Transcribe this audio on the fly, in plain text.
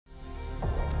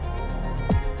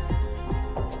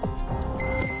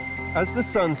As the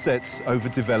sun sets over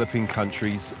developing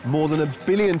countries, more than 1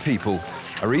 billion people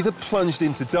are either plunged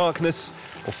into darkness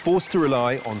or forced to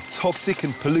rely on toxic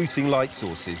and polluting light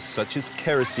sources, such as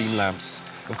kerosene lamps.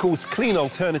 Of course, clean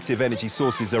alternative energy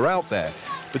sources are out there,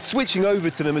 but switching over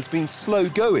to them has been slow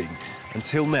going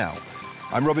until now.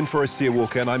 I'm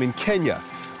Forestier-Walker and I'm in Kenya,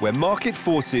 where market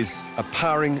forces are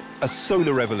powering a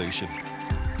solar revolution.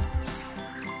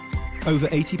 Over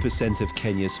 80% of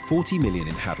Kenya's 40 million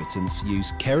inhabitants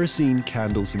use kerosene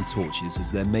candles and torches as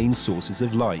their main sources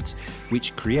of light,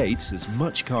 which creates as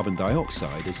much carbon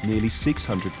dioxide as nearly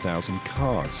 600,000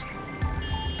 cars.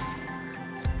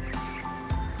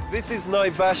 This is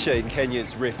Naivasha in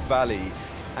Kenya's Rift Valley,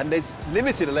 and there's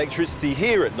limited electricity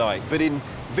here at night, but in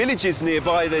villages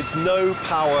nearby there's no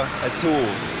power at all.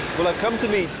 Well, I've come to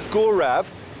meet Gaurav,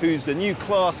 who's a new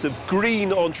class of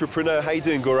green entrepreneur. How you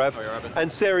doing, Gaurav?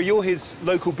 And Sarah, you're his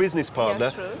local business partner.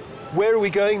 Yeah, true. Where are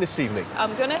we going this evening?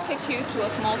 I'm going to take you to a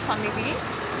small family.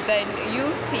 Then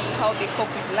you'll see how they cope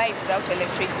with life without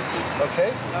electricity.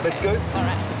 Okay, let's go. All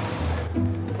right.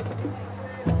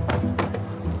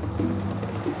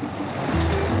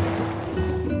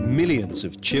 Millions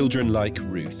of children like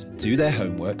Ruth do their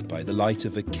homework by the light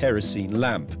of a kerosene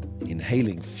lamp,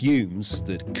 inhaling fumes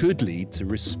that could lead to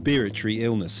respiratory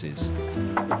illnesses.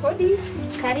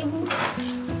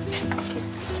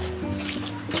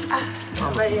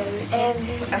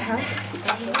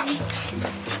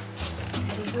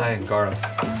 Hi, Gaurav.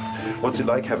 What's it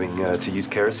like having to use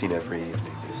kerosene every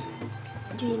evening?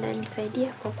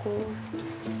 Inanisaidia kwa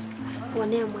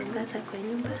kuonea mwangaza kwa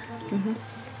nyumba.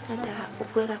 Hata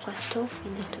kuweka kwa stove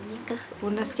inatumika.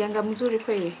 Unasikianga mzuri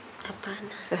kweli?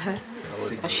 Hapana.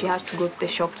 She has to go to the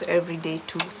shops every day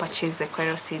to purchase the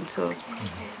kerosene, so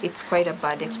it's quite a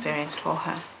bad experience for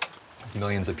her.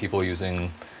 Millions of people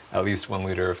using at least 1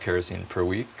 liter of kerosene per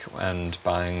week and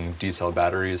buying D-cell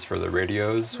batteries for their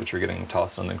radios, which are getting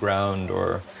tossed on the ground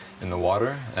or in the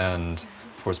water, and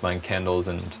of course buying candles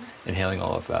and inhaling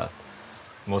all of that.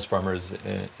 Most farmers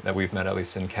that we've met, at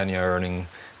least in Kenya, are earning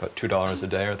about $2 a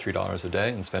day or $3 a day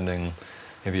and spending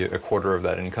maybe a quarter of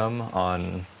that income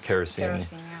on kerosene.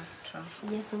 Kerosene, yeah,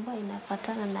 true. Yes, ambayo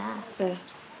inafuatana na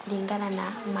kulingana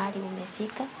na mahali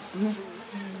umefika.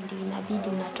 Ndio inabidi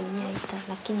unatumia ita,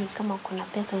 lakini kama kuna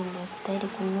pesa unastahili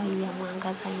kununua hii ya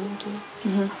mwangaza nyingi.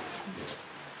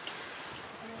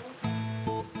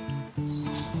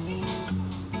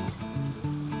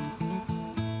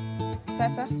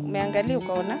 Sasa umeangalia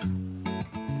ukaona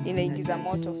inaingiza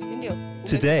moto, si ndio?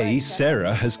 Today,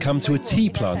 Sarah has come to a tea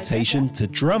plantation to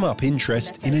drum up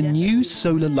interest in a new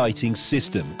solar lighting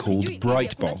system called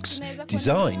Brightbox,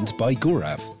 designed by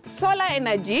Gaurav. Solar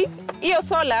energy, hiyo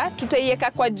solar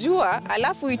tutaiweka kwa jua,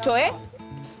 alafu itoe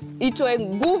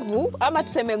nguvu ama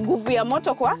tuseme nguvu ya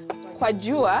moto kwa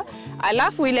jua,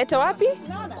 alafu ilete wapi?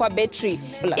 Kwa battery.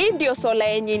 Hii ndio solar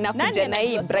yenye inakuja na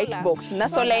hii Brightbox, na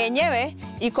solar yenyewe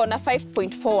iko na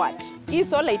 5.4 watts. Hii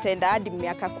solar itaenda hadi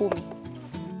miaka 10.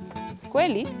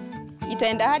 Kweli?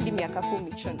 Itaenda hadi miaka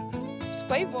 10.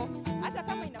 Kwa hivyo hata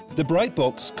kama The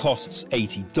Brightbox costs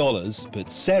 $80, but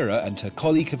Sarah and her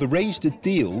colleague have arranged a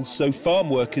deal so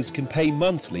farm workers can pay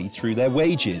monthly through their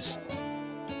wages.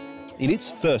 In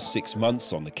its first 6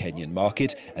 months on the Kenyan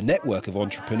market, a network of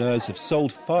entrepreneurs have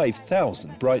sold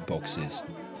 5,000 Brightboxes.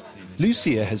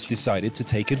 Lucia has decided to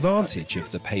take advantage of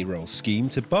the payroll scheme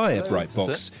to buy a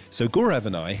Brightbox, so Gaurav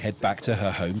and I head back to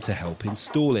her home to help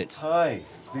install it. Hi,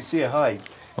 Lucia, hi.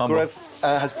 Gaurav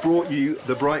has brought you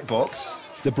the Brightbox.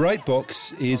 The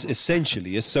Brightbox is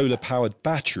essentially a solar-powered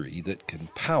battery that can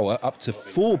power up to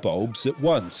 4 bulbs at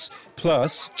once,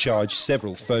 plus charge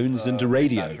several phones and a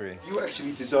radio. You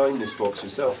actually designed this box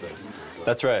yourself, then?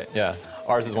 That's right, yes.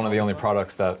 Ours is one of the only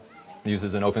products that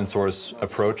uses an open source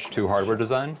approach to hardware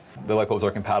design. The light bulbs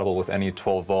are compatible with any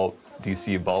 12-volt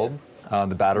DC bulb.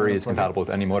 The battery is compatible with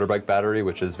any motorbike battery,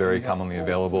 which is very commonly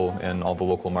available in all the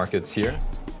local markets here.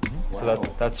 So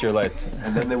that's your light.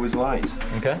 And then there was light.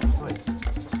 Okay.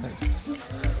 Thanks.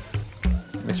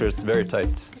 Make sure it's very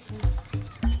tight.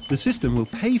 The system will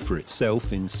pay for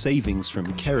itself in savings from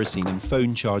kerosene and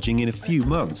phone charging in a few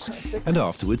months, and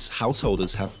afterwards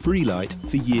householders have free light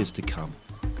for years to come.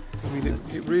 I mean,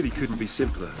 it really couldn't be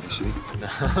simpler, actually.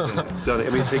 Done it. I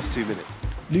mean, it takes 2 minutes.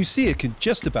 Lucia can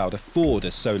just about afford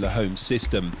a solar home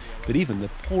system, but even the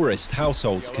poorest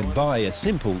households can buy a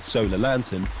simple solar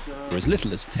lantern for as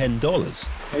little as $10.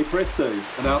 Hey presto,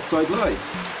 an outside light.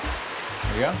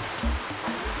 There you go.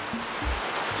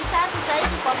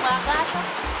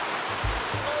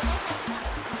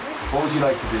 What would you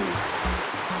like to do?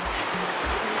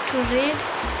 To read,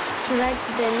 to write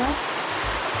the notes,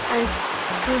 and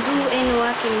to do any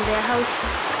work in the house.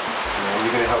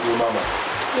 You're going to help your mama?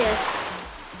 Yes.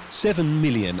 7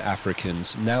 million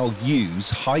Africans now use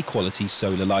high-quality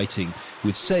solar lighting,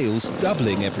 with sales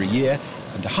doubling every year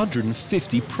and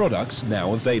 150 products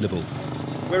now available.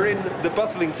 We're in the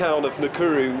bustling town of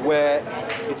Nakuru, where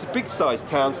it's a big-sized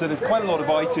town, so there's quite a lot of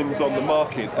items on the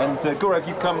market. And Gaurav,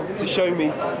 you've come to show me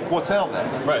what's out there.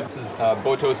 Right, this is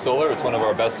Boto Solar. It's one of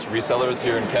our best resellers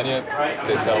here in Kenya.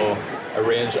 They sell a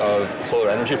range of solar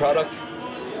energy products.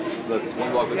 Let's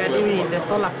walk this way. We are doing the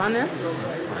solar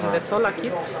panels and the solar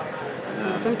kits.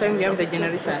 Sometimes we have the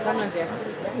generators.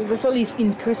 The solar is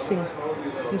increasing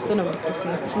instead of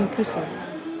decreasing. It's increasing.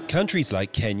 Countries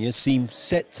like Kenya seem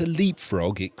set to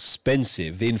leapfrog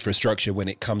expensive infrastructure when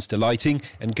it comes to lighting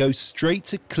and go straight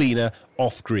to cleaner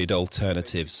off-grid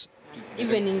alternatives.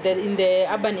 Even in the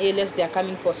urban areas, they are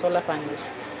coming for solar panels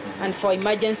and for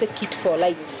emergency kit for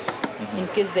lights. In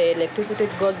case the electricity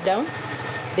goes down,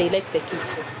 they like the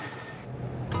kit.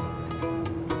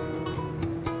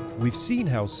 We've seen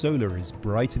how solar is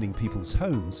brightening people's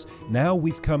homes. Now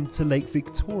we've come to Lake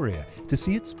Victoria to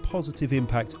see its positive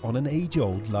impact on an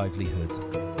age-old livelihood.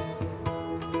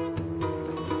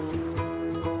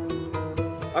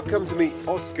 I've come to meet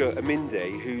Oscar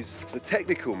Aminde, who's the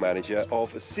technical manager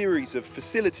of a series of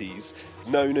facilities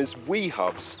known as We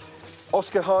Hubs.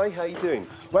 Oscar, hi, how are you doing?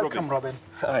 Welcome, Robin.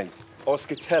 Hi.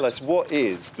 Oscar, tell us, what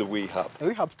is the We Hub? The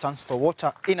We Hub stands for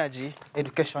Water, Energy,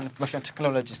 Education, Information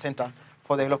Technology Center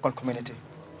for the local community.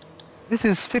 This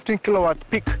is 15 kilowatt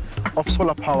peak of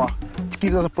solar power, which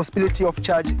gives us the possibility of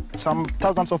charge some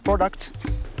thousands of products.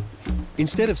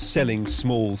 Instead of selling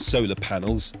small solar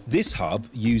panels, this hub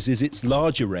uses its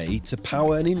large array to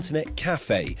power an internet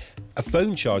cafe, a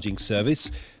phone charging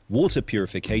service, water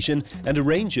purification, and a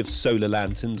range of solar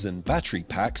lanterns and battery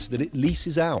packs that it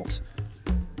leases out.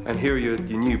 And here are your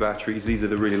new batteries. These are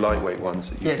the really lightweight ones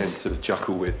that you can sort of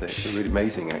juckle with. They're really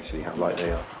amazing, actually, how light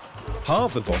they are.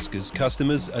 Half of Oscar's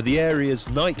customers are the area's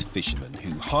night fishermen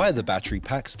who hire the battery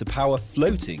packs to power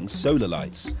floating solar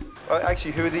lights.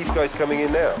 Actually, who are these guys coming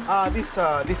in now? These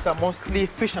are mostly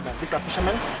fishermen. These are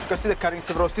fishermen. You can see they're carrying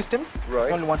several systems. Right.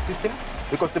 It's only one system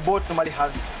because the boat normally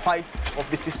has 5 of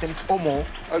these systems or more.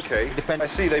 Okay. I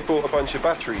see they bought a bunch of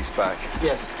batteries back.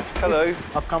 Yes. Hello.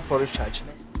 I've come for recharge.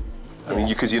 I mean,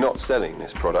 because you're not selling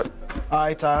this product.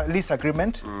 It's a lease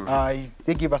agreement.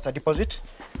 They give us a deposit,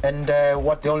 and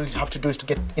what they only have to do is to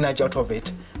get energy out of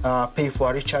it, pay for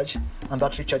a recharge, and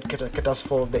that recharge caters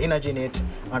for the energy need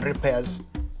and repairs.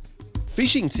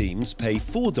 Fishing teams pay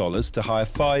 $4 to hire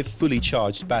 5 fully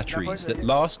charged batteries that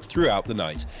last throughout the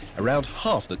night, around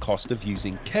half the cost of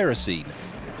using kerosene.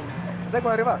 They're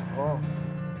going to reverse. Oh.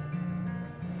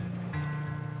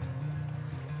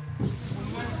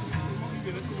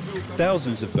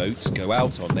 Thousands of boats go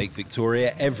out on Lake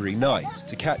Victoria every night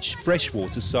to catch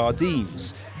freshwater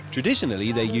sardines.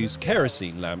 Traditionally, they use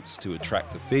kerosene lamps to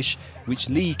attract the fish, which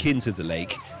leak into the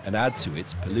lake and add to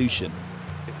its pollution.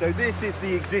 So this is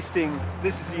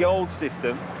the old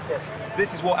system. Yes.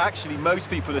 This is what actually most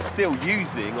people are still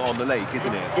using on the lake,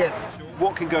 isn't it? Yes.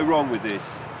 What can go wrong with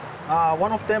this?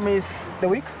 One of them is the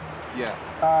wick.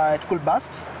 Yeah. It could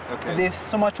burst. Okay. There's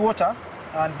so much water,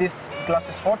 and this glass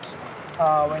is hot.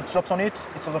 When it drops on it,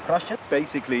 it's also crush it.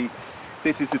 Basically,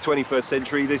 this is the 21st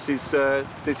century. This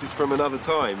is from another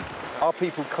time. Are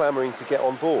people clamouring to get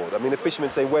on board? I mean, the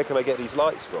fishermen say, where can I get these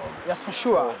lights from? Yes, for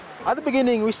sure. At the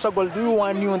beginning, we struggled. We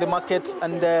were new in the market,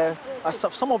 and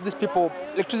some of these people,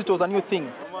 electricity was a new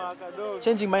thing.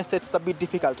 Changing mindsets is a bit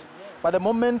difficult. But at the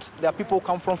moment, there are people who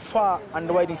come from far and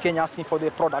wide in Kenya asking for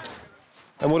their products.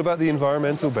 And what about the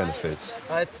environmental benefits?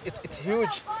 It's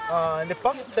huge. In the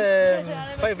past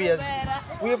 5 years,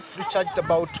 we have recharged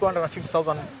about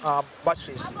 250,000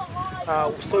 batteries.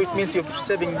 So it means you are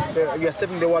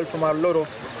saving the world from a lot of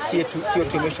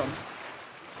CO2 emissions.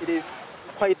 It is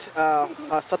quite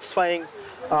satisfying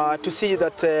to see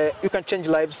that you can change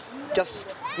lives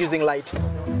just using light.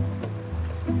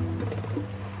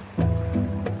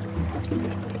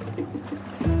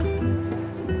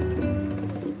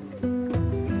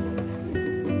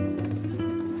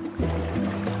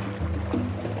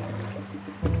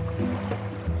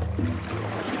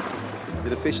 Do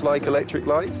the fish like electric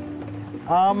light?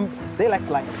 They like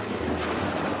light.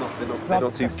 They're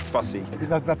not too fussy. It's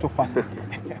not too fussy.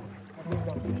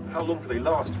 How long do they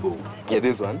last for? Yeah,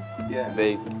 this one. Yeah.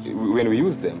 When we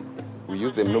use them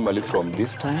normally from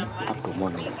this time up to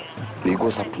morning. They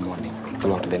goes up to morning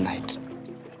throughout the night.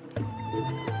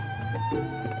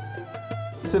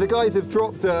 So the guys have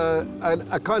dropped a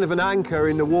kind of an anchor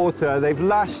in the water. They've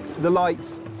lashed the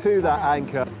lights to that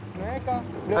anchor.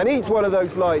 And each one of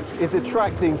those lights is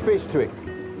attracting fish to it.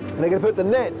 And they're going to put the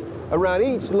net around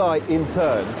each light in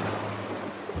turn.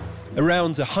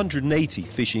 Around 180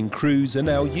 fishing crews are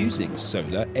now using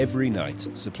solar every night,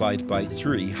 supplied by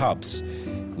 3 hubs.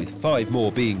 With 5 more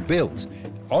being built,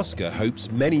 Oscar hopes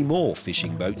many more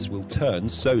fishing boats will turn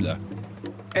solar.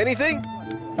 Anything?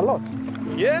 A lot.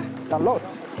 Yeah? A lot.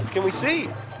 Can we see?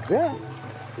 Yeah.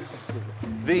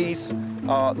 These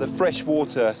are the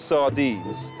freshwater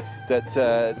sardines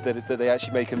that they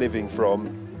actually make a living from,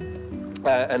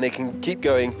 and they can keep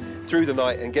going through the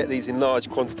night and get these in large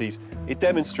quantities. It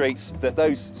demonstrates that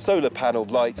those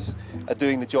solar-panelled lights are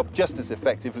doing the job just as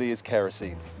effectively as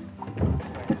kerosene.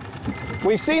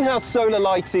 We've seen how solar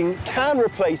lighting can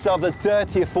replace other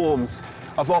dirtier forms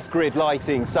of off-grid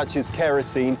lighting, such as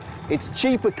kerosene. It's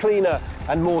cheaper, cleaner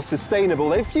and more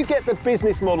sustainable. And if you get the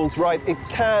business models right, it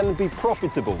can be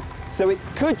profitable. So it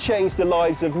could change the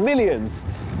lives of millions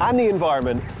and the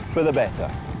environment for the better.